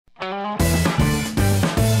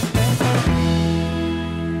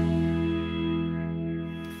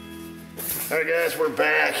Alright guys, we're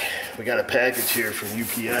back. We got a package here from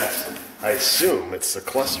UPS. I assume it's the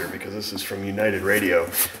cluster because this is from United Radio.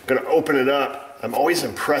 I'm gonna open it up. I'm always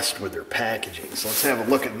impressed with their packaging. So let's have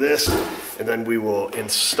a look at this and then we will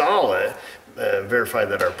install it, verify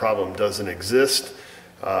that our problem doesn't exist,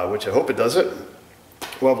 which I hope it doesn't.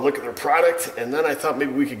 We'll have a look at their product and then I thought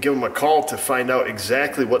maybe we could give them a call to find out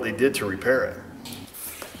exactly what they did to repair it.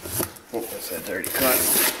 Oh, that's that dirty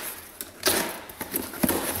cut.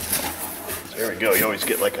 There we go. You always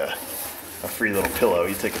get like a free little pillow.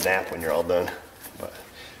 You take a nap when you're all done. But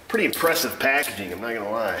pretty impressive packaging, I'm not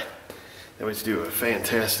gonna lie. They always do a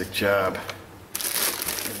fantastic job,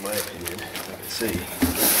 in my opinion. I can see.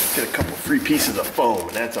 Get a couple free pieces of foam,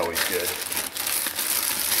 and that's always good.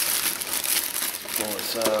 Pull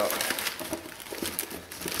this out.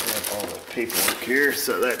 Grab all the paperwork here.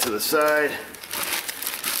 Set that to the side.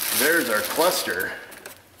 There's our cluster.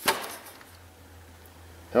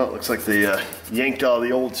 Oh, it looks like they yanked all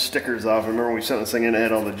the old stickers off. I remember when we sent this thing in, it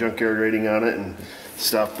had all the junkyard rating on it and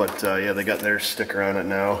stuff, but yeah, they got their sticker on it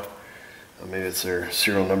now. Maybe it's their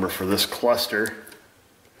serial number for this cluster.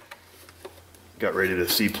 Got rated a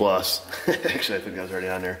C+. Actually, I think that was already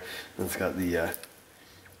on there. And it's got the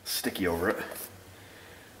sticky over it.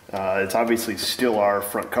 It's obviously still our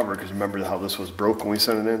front cover, because remember how this was broke when we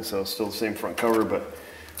sent it in, so it's still the same front cover, but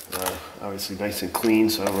obviously nice and clean,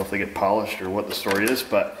 so I don't know if they get polished or what the story is,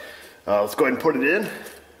 but let's go ahead and put it in,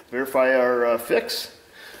 verify our fix.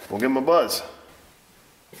 We'll give them a buzz.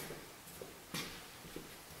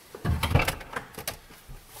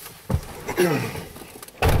 Alright.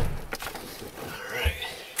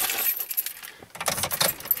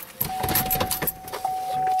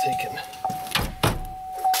 So we're taking,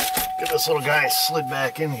 get this little guy slid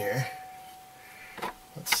back in here.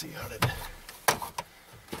 Let's see how did.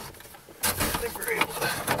 I think we're able to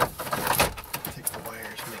take the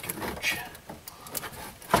wires, make it reach.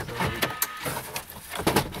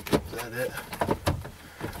 Is that it?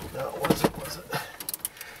 No, it wasn't, was it?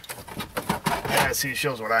 Yeah, see, it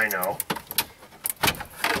shows what I know.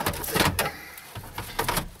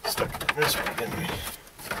 Stuck it in this way, didn't we?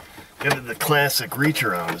 Give it the classic reach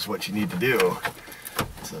around is what you need to do.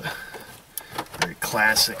 It's a very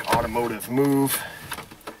classic automotive move.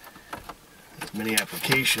 There's many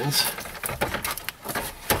applications.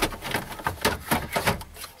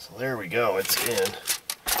 There we go, it's in.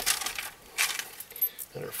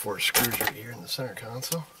 And our 4 screws right here in the center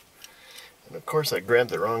console. And of course I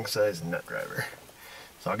grabbed the wrong size nut driver.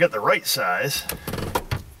 So I'll get the right size.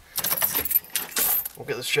 We'll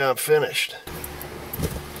get this job finished.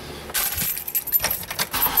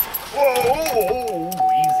 Whoa,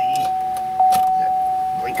 easy. Got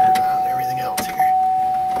blinkers on and everything else here.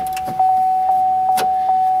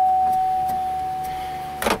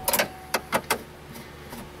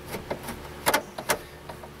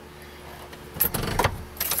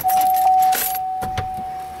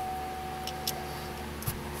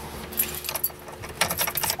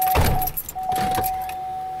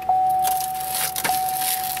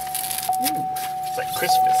 It's like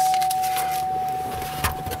Christmas.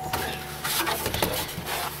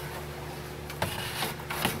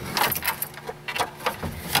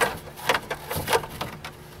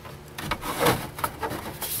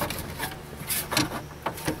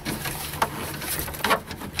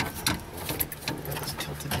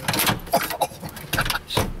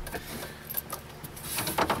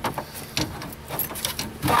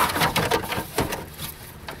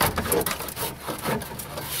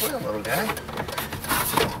 Well, little guy.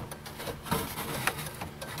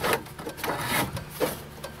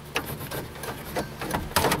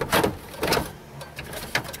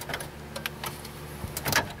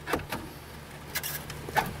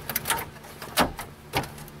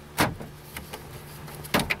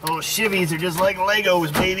 Oh, Chevys are just like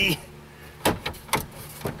Legos, baby.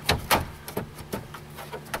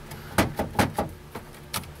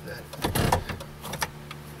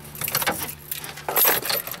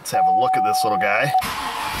 Let's have a look at this little guy.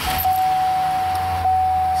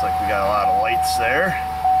 Looks like we got a lot of lights there.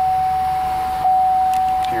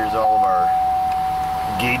 Here's all of our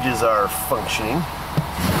gauges are functioning.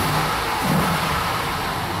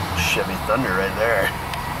 Chevy Thunder right there.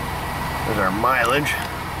 There's our mileage.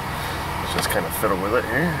 Let's just kind of fiddle with it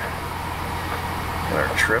here. And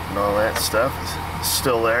our trip and all that stuff is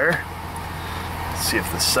still there. Let's see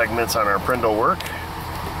if the segments on our Prindle work.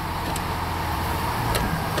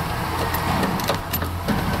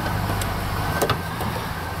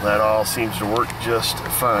 That all seems to work just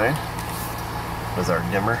fine with our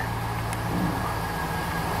dimmer.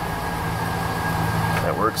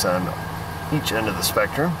 That works on each end of the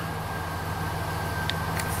spectrum.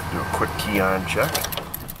 Do a quick key on check.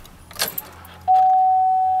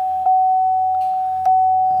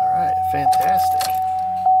 Alright, fantastic.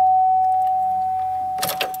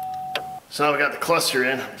 So now we got the cluster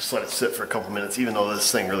in. Just let it sit for a couple minutes, even though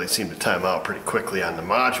this thing really seemed to time out pretty quickly on the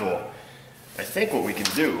module. I think what we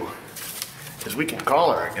can do is we can call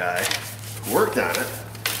our guy who worked on it,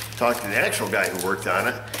 talk to the actual guy who worked on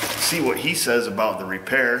it, see what he says about the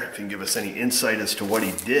repair, if he can give us any insight as to what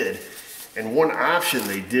he did. And one option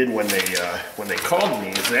they did when they called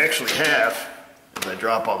me is they actually have, as I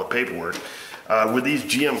drop all the paperwork, with these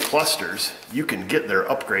GM clusters, you can get their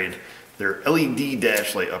upgrade, their LED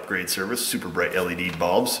dash light upgrade service, super bright LED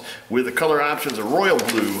bulbs, with the color options of royal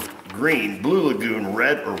blue, green, blue lagoon,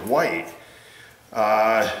 red, or white.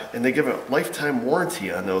 And they give a lifetime warranty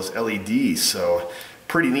on those LEDs, so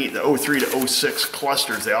pretty neat. The 03 to 06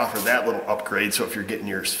 clusters, they offer that little upgrade, so if you're getting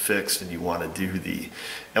yours fixed and you want to do the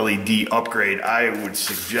LED upgrade, I would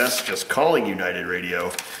suggest just calling United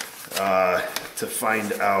Radio to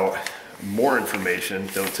find out more information.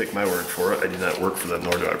 Don't take my word for it. I do not work for them,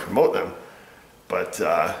 nor do I promote them. But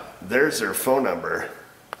there's their phone number.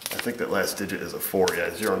 I think that last digit is a 4, yeah,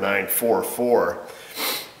 0944.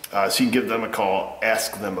 So you can give them a call,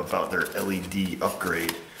 ask them about their LED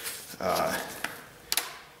upgrade.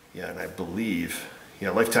 Yeah, and I believe,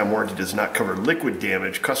 lifetime warranty does not cover liquid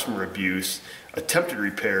damage, customer abuse, attempted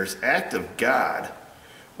repairs, act of God,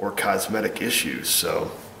 or cosmetic issues.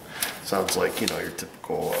 So sounds like, your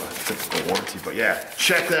typical warranty. But yeah,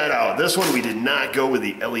 check that out. This one we did not go with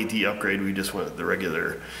the LED upgrade. We just went with the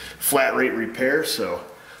regular flat rate repair. So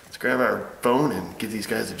let's grab our phone and give these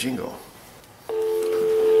guys a jingle.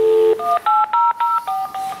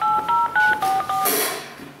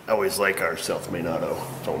 I always like our Self-Made Auto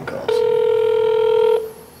phone calls.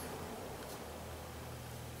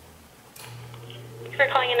 Thanks for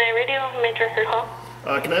calling United Radio. May I direct your call?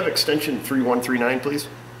 Can I have extension 3139, please?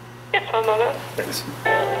 Yes, one moment. Thanks.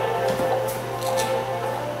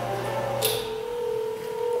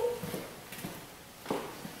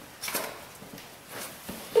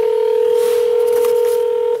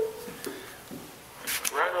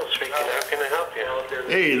 Ronald speaking. How can I help you?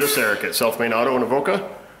 Hey, this is Eric at Self-Made Auto in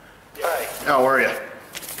Avoca. Hi. How are you?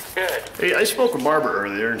 Good. Hey, I spoke with Barbara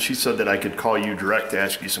earlier, and she said that I could call you direct to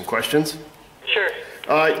ask you some questions. Sure.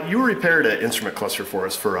 You repaired an instrument cluster for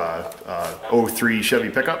us for a 03 Chevy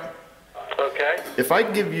pickup. Okay. If I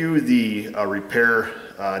give you the repair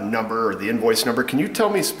number or the invoice number, can you tell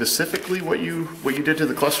me specifically what you did to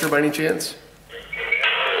the cluster by any chance?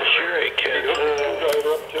 Sure, I can.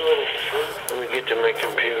 Let me get to my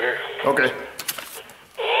computer. Okay.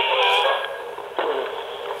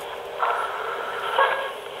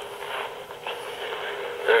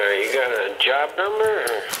 You got a job number?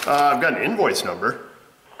 Or? I've got an invoice number.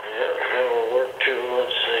 Yeah, that will work too.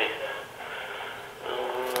 Let's see.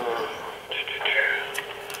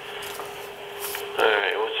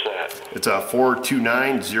 Alright, what's that? It's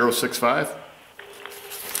 429065.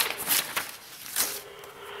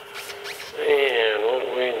 And what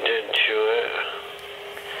we did to it.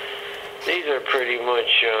 These are pretty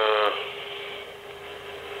much,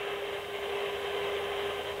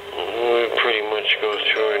 we pretty much go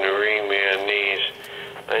through and remand these.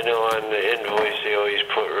 I know on the invoice they always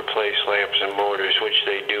put replace lamps and motors, which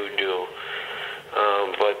they do.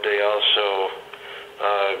 But they also,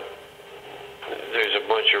 there's a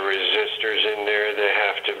bunch of resistors in there that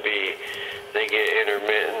have to be, they get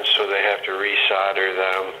intermittent, so they have to resolder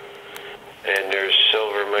them. And there's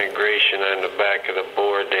silver migration on the back of the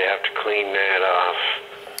board. They have to clean that off.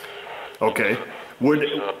 Okay.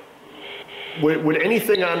 Would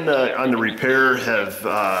anything on the repair have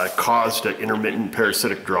caused an intermittent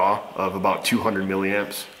parasitic draw of about 200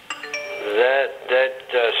 milliamps?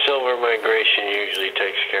 That silver migration usually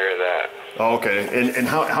takes care of that. Oh, okay. And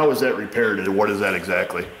how is that repaired, and what is that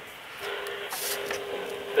exactly?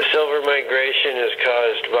 The silver migration is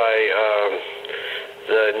caused by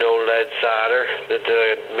the no lead solder that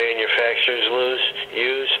the manufacturers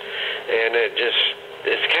use, and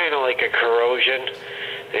it's kind of like a corrosion,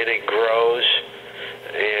 and it grows,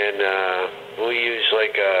 and we use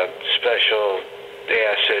like a special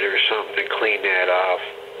acid or something to clean that off.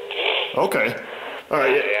 Okay. All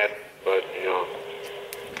right. But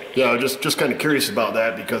Yeah, just kind of curious about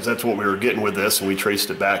that, because that's what we were getting with this, and we traced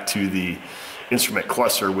it back to the instrument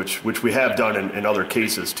cluster, which we have done in other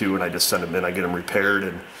cases too, and I just send them in, I get them repaired,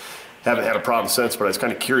 and haven't had a problem since. But I was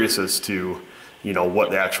kind of curious as to what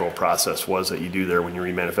the actual process was that you do there when you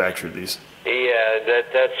remanufacture these. Yeah,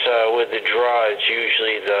 that's with the draw, it's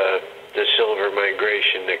usually the silver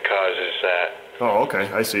migration that causes that. Oh, okay,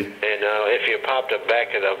 I see. And if you pop the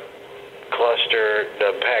back of the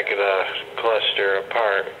the pack of the cluster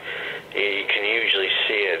apart, you can usually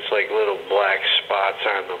see it. It's like little black spots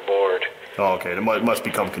on the board. Oh, okay. It must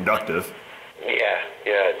become conductive. Yeah,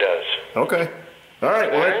 it does. Okay. All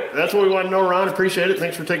right. Well, that's what we want to know, Ron. Appreciate it.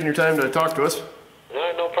 Thanks for taking your time to talk to us.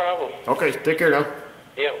 No problem. Okay. Take care now.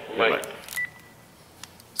 Yep. Bye.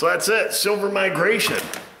 So that's it. Silver migration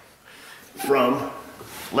from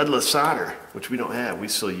leadless solder, which we don't have. We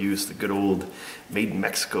still use the good old made in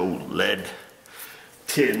Mexico lead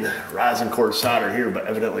tin rosin core solder here, but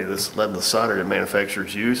evidently this leadless solder that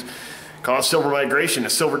manufacturers use causes silver migration. The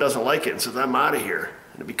silver doesn't like it and says, I'm out of here.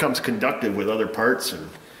 And it becomes conductive with other parts and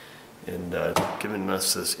giving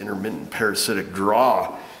us this intermittent parasitic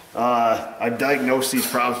draw. I've diagnosed these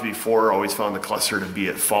problems before, always found the cluster to be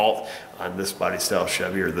at fault on this body style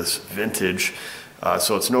Chevy or this vintage.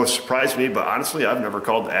 So it's no surprise to me, but honestly, I've never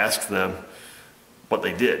called to ask them what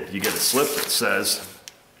they did. You get a slip that says,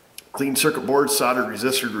 clean circuit board, soldered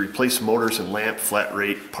resistor to replace motors and lamp, flat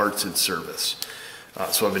rate, parts and service.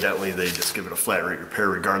 So evidently they just give it a flat rate repair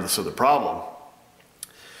regardless of the problem.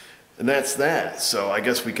 And that's that. So I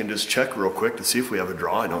guess we can just check real quick to see if we have a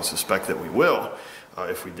draw. I don't suspect that we will.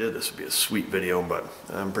 If we did, this would be a sweet video, but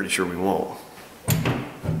I'm pretty sure we won't.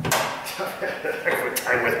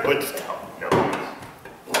 Time with wood stuff. No.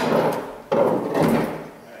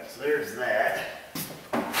 Alright, so there's that.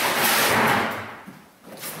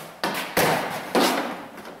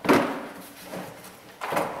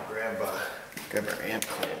 Grab our amp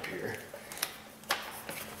clamp here.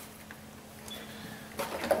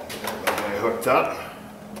 Hooked up.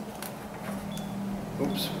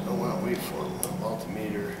 Oops, oh well, wait for the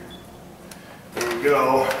multimeter. There we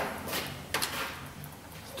go. Let's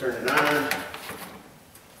turn it on.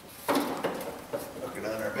 Hook it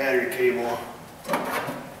on our battery cable.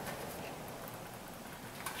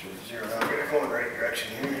 Should zero out. Get it going the right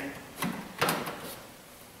direction here.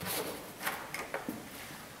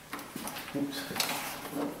 Oops.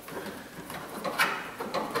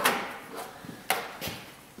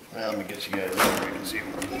 Well, let me get you guys over so you can see.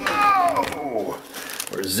 Whoa!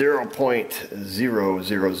 We're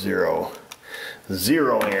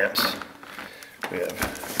 0.0000 amps. We have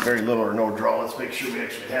very little or no draw. Let's make sure we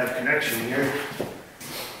actually have connection here.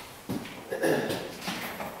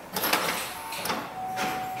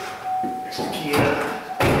 There's the key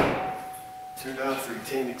on. Turned off the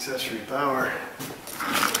retained accessory power.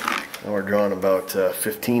 Now we're drawing about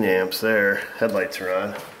 15 amps there. Headlights are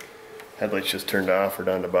on. Headlights just turned off. We're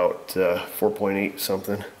down to about 4.8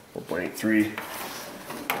 something, 4.83.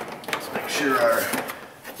 Let's make sure our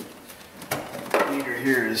meter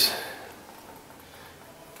here is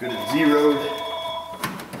good and zeroed.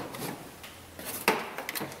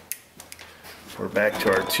 We're back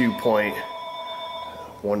to our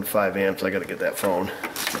 2.15 amps. I gotta get that phone.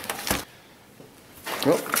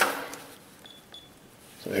 Oh.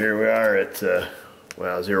 So here we are at,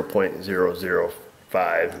 well,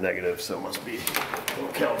 0.005 negative, so it must be a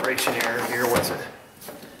little calibration error here once it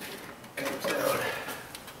comes down.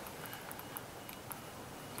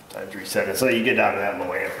 Times reset. So you get down to that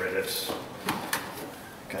low amp rate, it's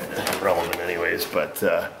kind of irrelevant anyways, but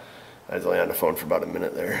I was only on the phone for about a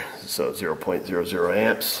minute there. So 0.00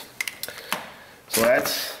 amps. So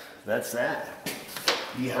that's that.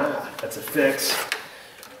 Yeehaw, that's a fix.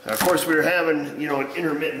 Now, of course, we were having, an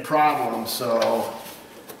intermittent problem, so,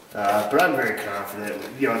 but I'm very confident.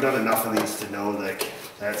 I've done enough of these to know that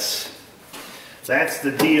that's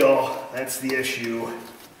the deal, that's the issue.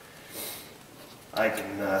 I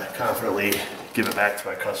can confidently give it back to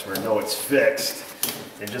my customer, know it's fixed.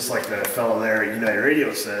 And just like the fellow there at United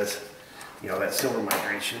Radio says, that silver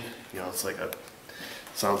migration, it's like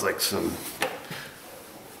sounds like some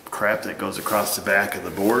crap that goes across the back of the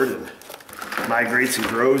board and migrates and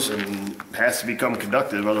grows and has to become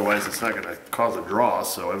conductive, otherwise it's not going to cause a draw,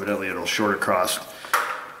 so evidently it'll short across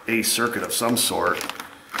a circuit of some sort.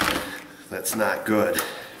 That's not good.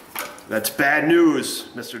 That's bad news,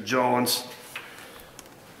 Mr. Jones.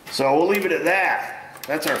 So we'll leave it at that.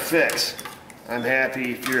 That's our fix. I'm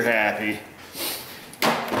happy if you're happy.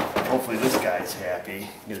 Hopefully this guy's happy.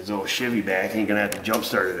 Get his old Chevy back. He ain't gonna have to jump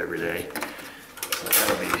start it every day.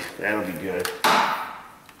 So that'll be good.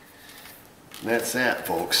 That's that,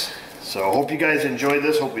 folks. So I hope you guys enjoyed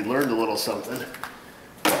this. Hope we learned a little something.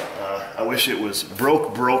 I wish it was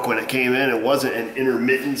broke when it came in. It wasn't an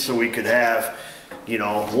intermittent, so we could have,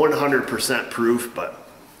 100% proof. But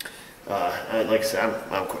like I said,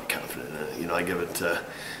 I'm quite confident in it. I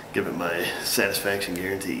give it my satisfaction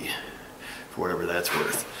guarantee for whatever that's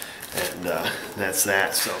worth. And that's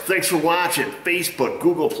that. So thanks for watching. Facebook,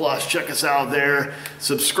 Google+, check us out there.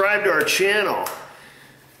 Subscribe to our channel.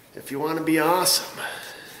 if you want to be awesome.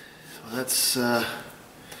 Well, that's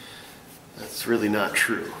really not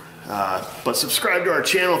true. But subscribe to our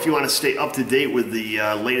channel if you want to stay up to date with the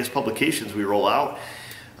latest publications we roll out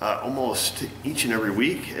almost each and every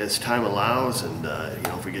week as time allows, and you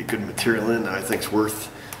know, if we get good material in that I think's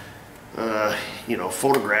worth you know,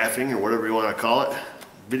 photographing or whatever you want to call it,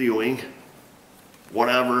 videoing,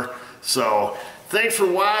 whatever. So thanks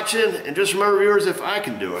for watching, and just remember, viewers, if I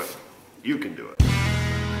can do it, you can do it.